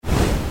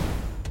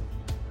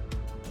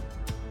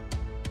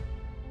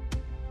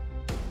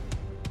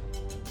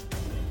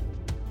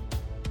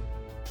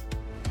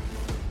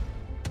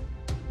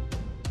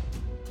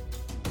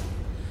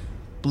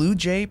Blue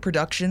Jay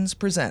Productions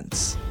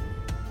presents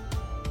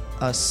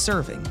A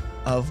Serving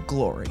of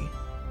Glory,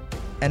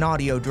 an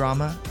audio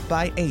drama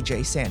by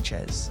AJ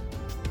Sanchez.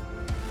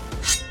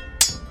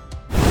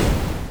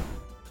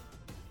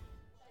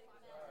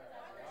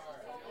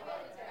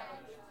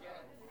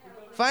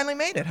 Finally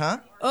made it, huh?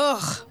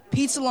 Ugh,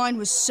 pizza line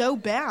was so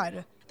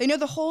bad. They know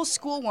the whole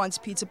school wants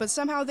pizza, but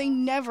somehow they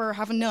never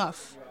have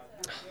enough.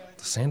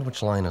 The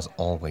sandwich line is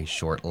always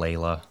short,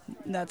 Layla.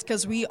 That's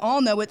because we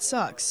all know it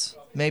sucks.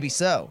 Maybe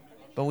so,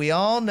 but we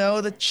all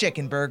know the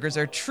chicken burgers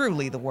are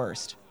truly the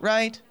worst,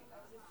 right?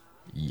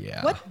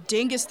 Yeah. What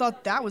dingus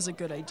thought that was a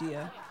good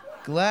idea?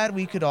 Glad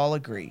we could all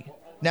agree.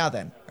 Now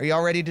then, are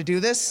y'all ready to do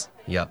this?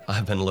 Yep,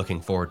 I've been looking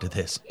forward to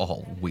this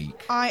all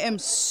week. I am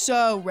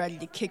so ready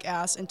to kick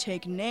ass and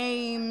take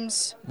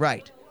names.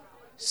 Right.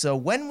 So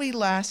when we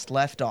last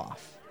left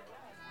off,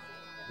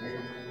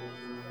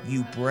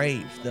 you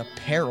braved the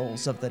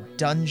perils of the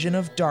Dungeon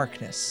of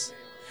Darkness.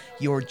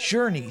 Your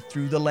journey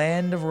through the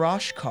land of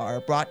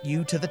Roshkar brought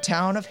you to the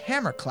town of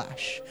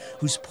Hammerclash,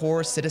 whose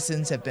poor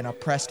citizens have been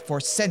oppressed for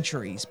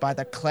centuries by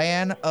the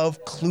clan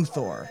of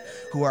Cluthor,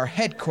 who are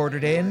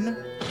headquartered in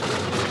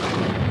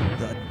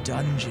the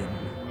Dungeon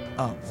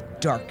of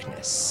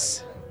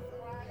Darkness.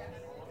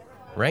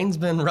 Rain's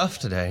been rough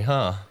today,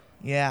 huh?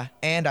 Yeah,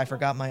 and I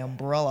forgot my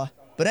umbrella.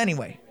 But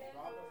anyway,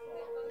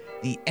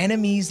 the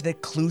enemies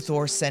that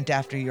Cluthor sent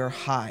after your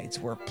hides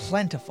were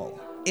plentiful,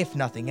 if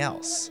nothing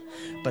else.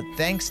 But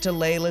thanks to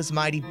Layla's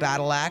mighty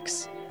battle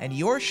axe and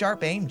your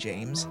sharp aim,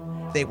 James,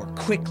 they were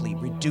quickly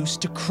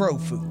reduced to crow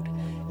food.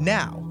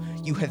 Now,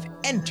 you have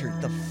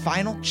entered the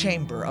final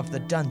chamber of the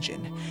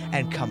dungeon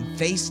and come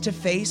face to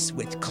face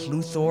with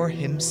Cluthor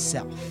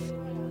himself.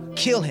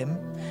 Kill him,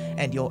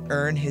 and you'll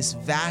earn his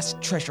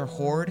vast treasure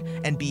hoard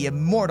and be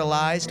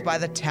immortalized by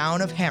the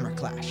town of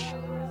Hammerclash.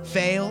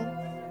 Fail,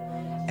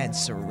 and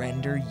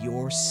surrender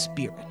your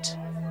spirit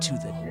to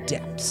the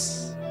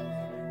depths.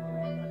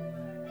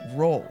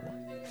 Roll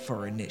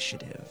for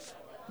initiative.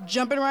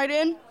 Jumping right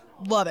in?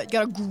 Love it.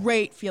 Got a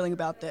great feeling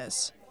about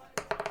this.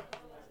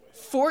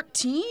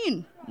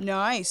 14.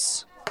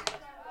 Nice.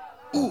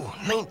 Ooh,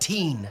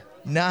 19.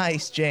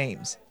 Nice,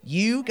 James.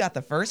 You got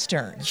the first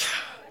turn.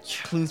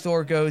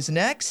 Cluthor goes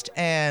next,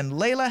 and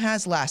Layla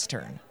has last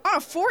turn. On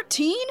a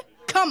 14?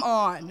 Come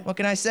on. What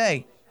can I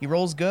say? He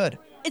rolls good.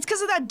 It's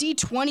because of that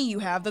D20 you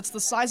have that's the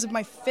size of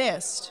my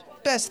fist.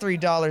 Best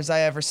 $3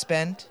 I ever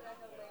spent.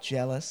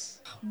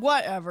 Jealous?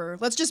 Whatever.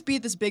 Let's just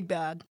beat this big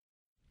bad.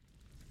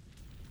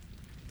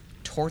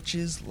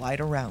 Torches light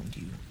around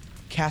you,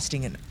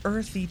 casting an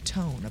earthy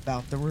tone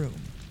about the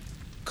room.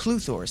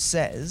 Cluthor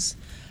says,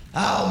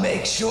 "I'll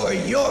make sure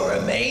your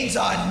remains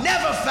are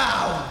never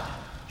found."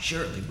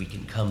 Surely we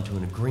can come to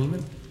an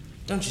agreement.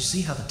 Don't you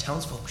see how the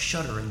townsfolk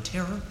shudder in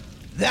terror?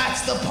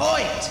 That's the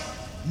point.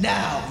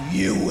 Now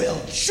you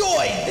will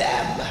join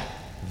them.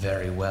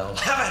 Very well.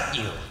 Have at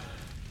you.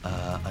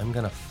 I'm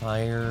gonna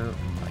fire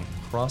my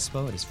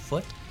crossbow at his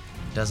foot.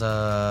 Does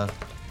a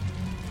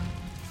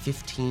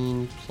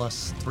 15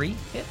 plus 3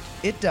 hit?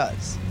 It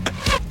does.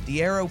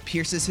 The arrow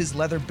pierces his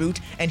leather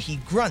boot, and he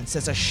grunts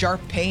as a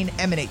sharp pain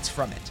emanates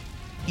from it.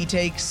 He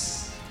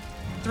takes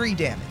 3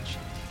 damage.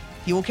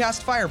 He will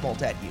cast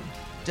Firebolt at you.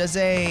 Does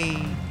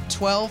a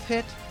 12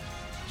 hit?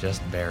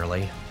 Just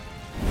barely.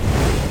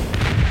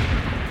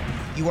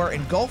 You are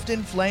engulfed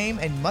in flame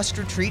and must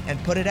retreat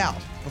and put it out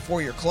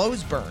before your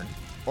clothes burn,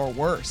 or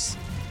worse.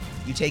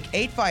 You take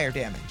 8 fire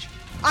damage.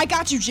 I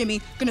got you,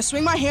 Jimmy. Gonna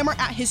swing my hammer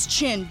at his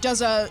chin.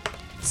 Does a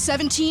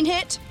 17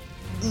 hit?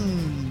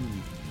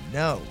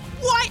 No.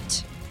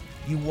 What?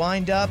 You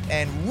wind up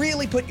and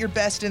really put your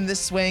best in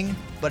this swing,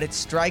 but it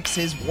strikes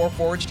his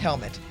Warforged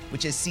helmet,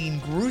 which has seen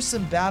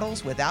gruesome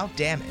battles without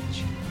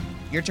damage.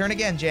 Your turn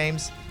again,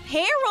 James.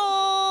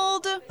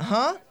 Harold!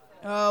 Huh?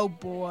 Oh,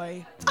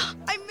 boy.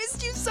 I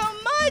missed you so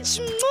much!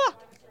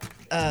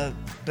 Mwah!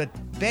 But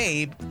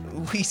babe,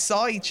 we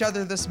saw each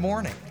other this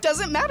morning.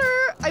 Doesn't matter.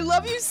 I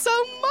love you so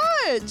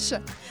much.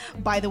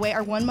 By the way,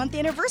 our 1-month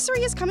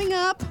anniversary is coming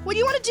up. What do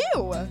you want to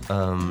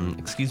do?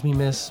 Excuse me,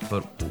 miss,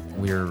 but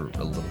we're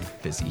a little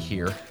busy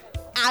here.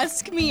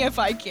 Ask me if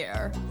I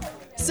care.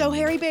 So,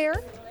 Harry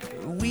Bear?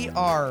 We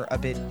are a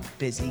bit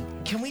busy.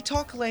 Can we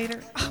talk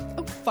later?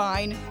 Oh,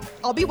 fine.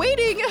 I'll be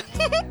waiting.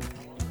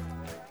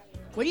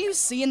 What do you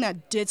see in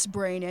that dit's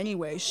brain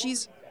anyway?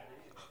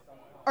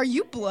 Are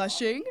you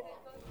blushing?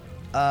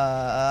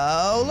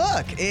 Oh,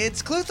 look,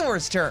 it's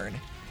Cluthor's turn.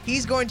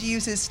 He's going to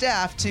use his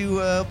staff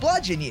to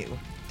bludgeon you.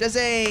 Does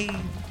a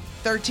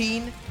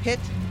 13 hit?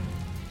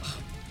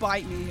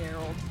 Bite me,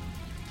 Harold.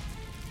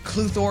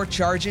 Cluthor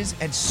charges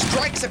and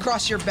strikes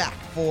across your back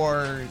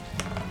for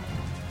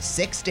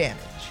 6 damage.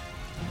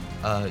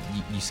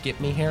 You skipped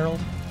me, Harold?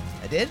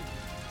 I did?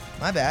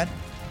 My bad.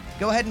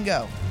 Go ahead and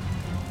go.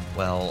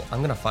 Well,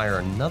 I'm gonna fire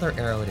another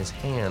arrow at his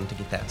hand to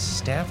get that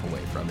staff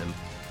away from him.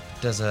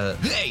 Does a...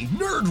 Hey,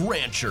 Nerd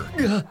Rancher!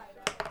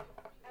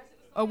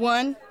 A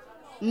 1?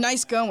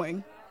 Nice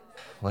going.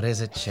 What is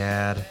it,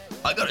 Chad?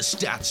 I got a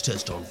stats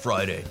test on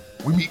Friday.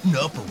 We meeting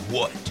up or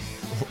what?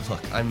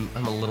 Look, I'm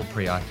a little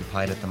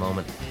preoccupied at the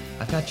moment.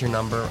 I've got your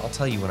number. I'll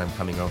tell you when I'm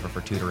coming over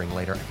for tutoring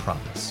later, I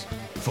promise.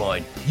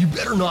 Fine. You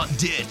better not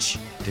ditch.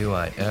 Do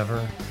I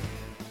ever?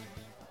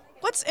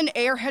 What's an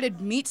airheaded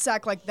meat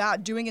sack like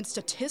that doing in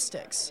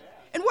statistics?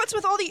 And what's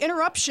with all the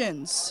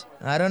interruptions?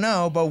 I don't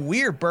know, but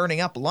we're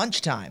burning up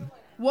lunchtime.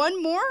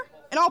 One more,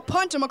 and I'll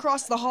punt him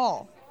across the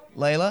hall.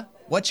 Layla,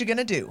 what you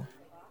gonna do?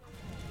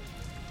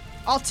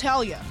 I'll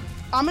tell ya.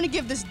 I'm gonna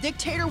give this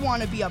dictator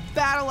wannabe a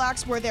battle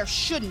axe where there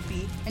shouldn't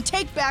be and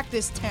take back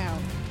this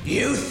town.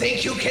 You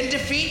think you can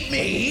defeat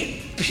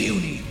me,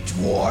 puny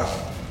dwarf?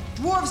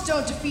 Dwarves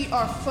don't defeat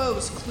our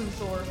foes,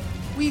 Cluthor.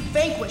 We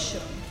vanquish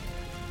them.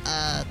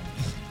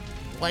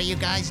 What are you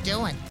guys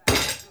doing?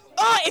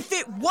 If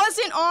it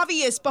wasn't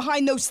obvious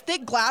behind those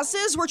thick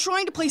glasses, we're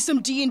trying to play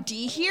some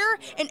D&D here,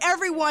 and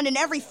everyone and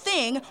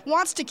everything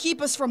wants to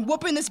keep us from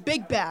whooping this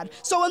big bad.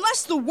 So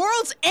unless the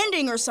world's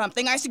ending or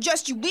something, I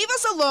suggest you leave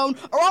us alone,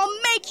 or I'll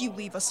make you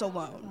leave us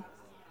alone.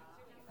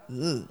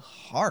 Ugh,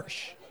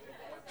 harsh.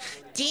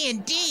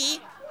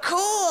 D&D?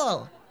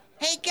 Cool!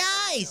 Hey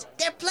guys,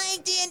 they're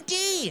playing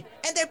D&D,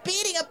 and they're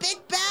beating a big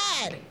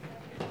bad!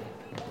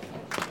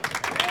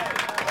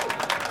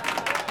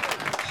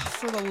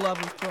 For the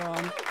love of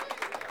Thrawn.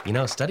 You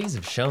know, studies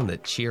have shown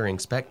that cheering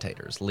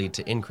spectators lead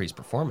to increased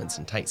performance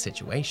in tight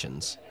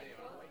situations.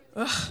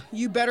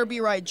 You better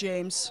be right,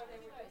 James.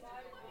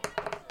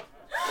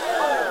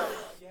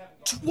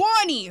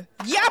 20!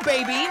 Yeah,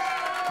 baby!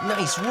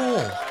 Nice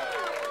roll.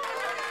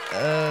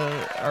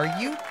 Are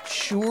you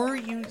sure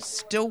you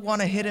still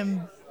want to hit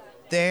him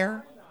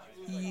there?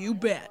 You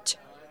bet.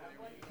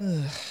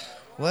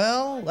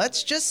 Well,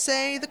 let's just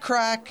say the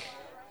crack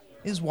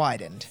is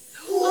widened.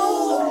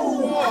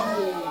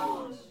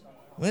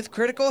 With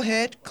critical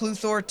hit,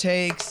 Cluthor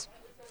takes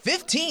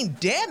 15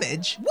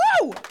 damage.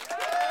 Woo!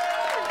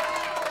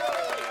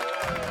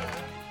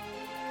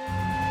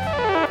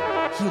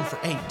 Heal for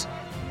 8.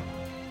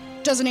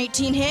 Does an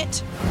 18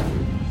 hit?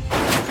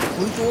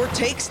 Cluthor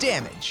takes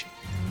damage.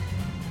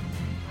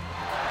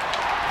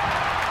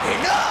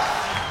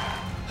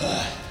 Enough!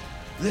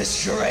 This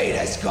charade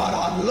has gone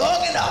on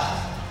long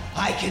enough.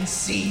 I can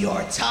see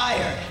you're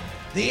tired.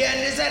 The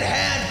end is at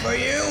hand for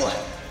you.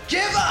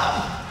 Give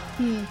up!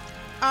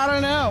 I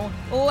don't know.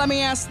 Let me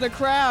ask the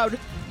crowd.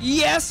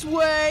 Yes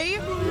way?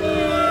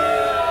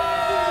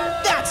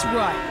 That's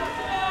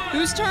right.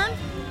 Whose turn?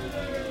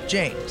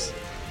 James.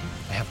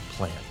 I have a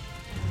plan.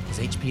 His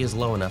HP is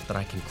low enough that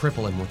I can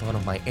cripple him with one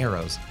of my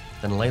arrows.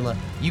 Then Layla,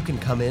 you can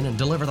come in and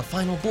deliver the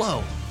final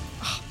blow.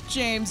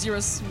 James, you're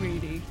a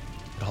sweetie.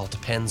 It all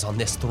depends on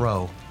this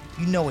throw.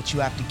 You know what you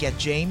have to get,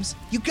 James.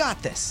 You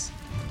got this.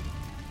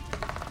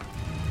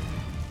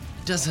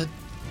 Does a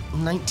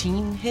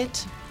 19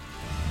 hit?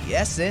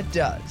 Yes, it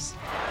does.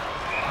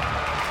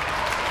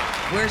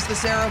 Where's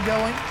this arrow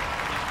going?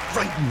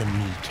 Right in the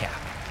kneecap.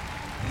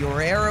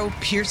 Your arrow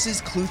pierces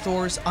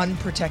Cluthor's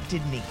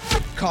unprotected knee,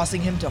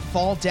 causing him to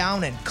fall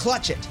down and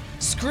clutch it,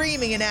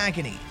 screaming in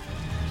agony.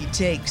 He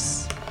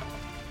takes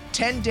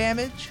 10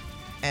 damage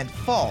and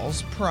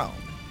falls prone.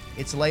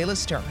 It's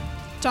Layla's turn.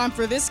 Time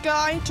for this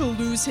guy to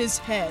lose his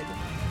head.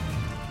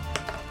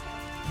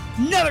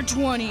 Another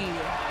 20!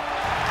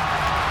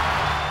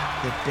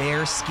 The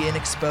bare skin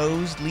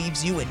exposed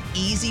leaves you an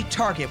easy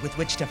target with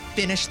which to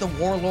finish the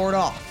warlord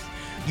off.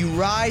 You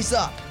rise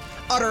up,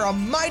 utter a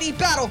mighty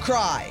battle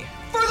cry.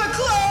 For the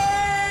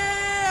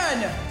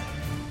clan!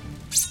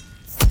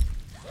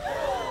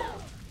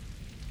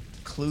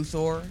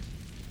 Cluthor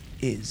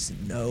is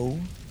no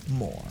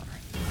more.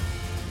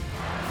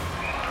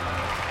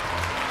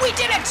 We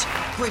did it!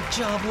 Great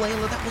job,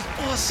 Layla. That was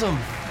awesome.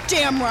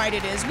 Damn right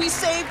it is. We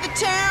saved the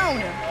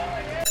town!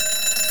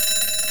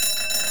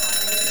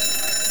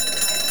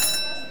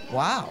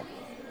 Wow.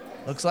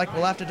 Looks like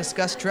we'll have to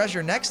discuss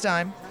treasure next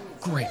time.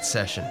 Great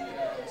session.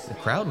 The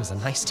crowd was a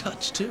nice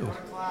touch, too.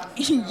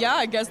 Yeah,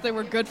 I guess they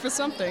were good for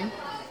something.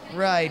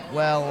 Right,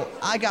 well,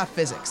 I got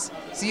physics.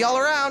 See y'all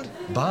around.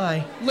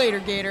 Bye. Later,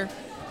 Gator.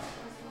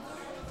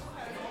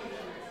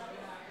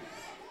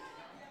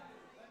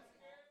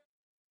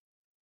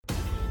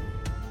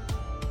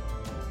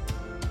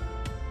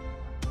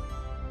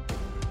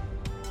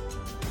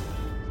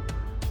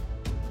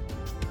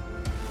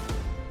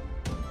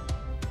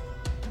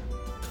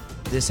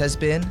 This has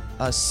been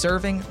A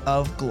Serving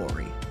of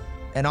Glory,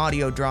 an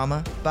audio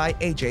drama by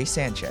AJ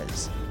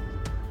Sanchez.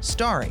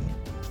 Starring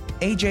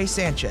AJ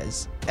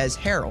Sanchez as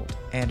Harold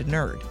and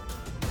Nerd,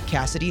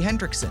 Cassidy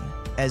Hendrickson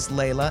as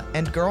Layla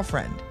and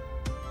Girlfriend,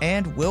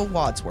 and Will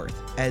Wadsworth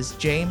as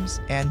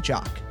James and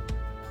Jock.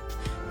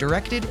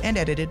 Directed and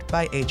edited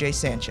by AJ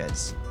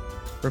Sanchez.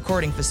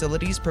 Recording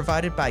facilities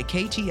provided by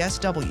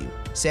KTSW,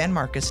 San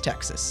Marcos,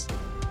 Texas.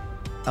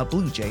 A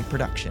Blue Jay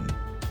production.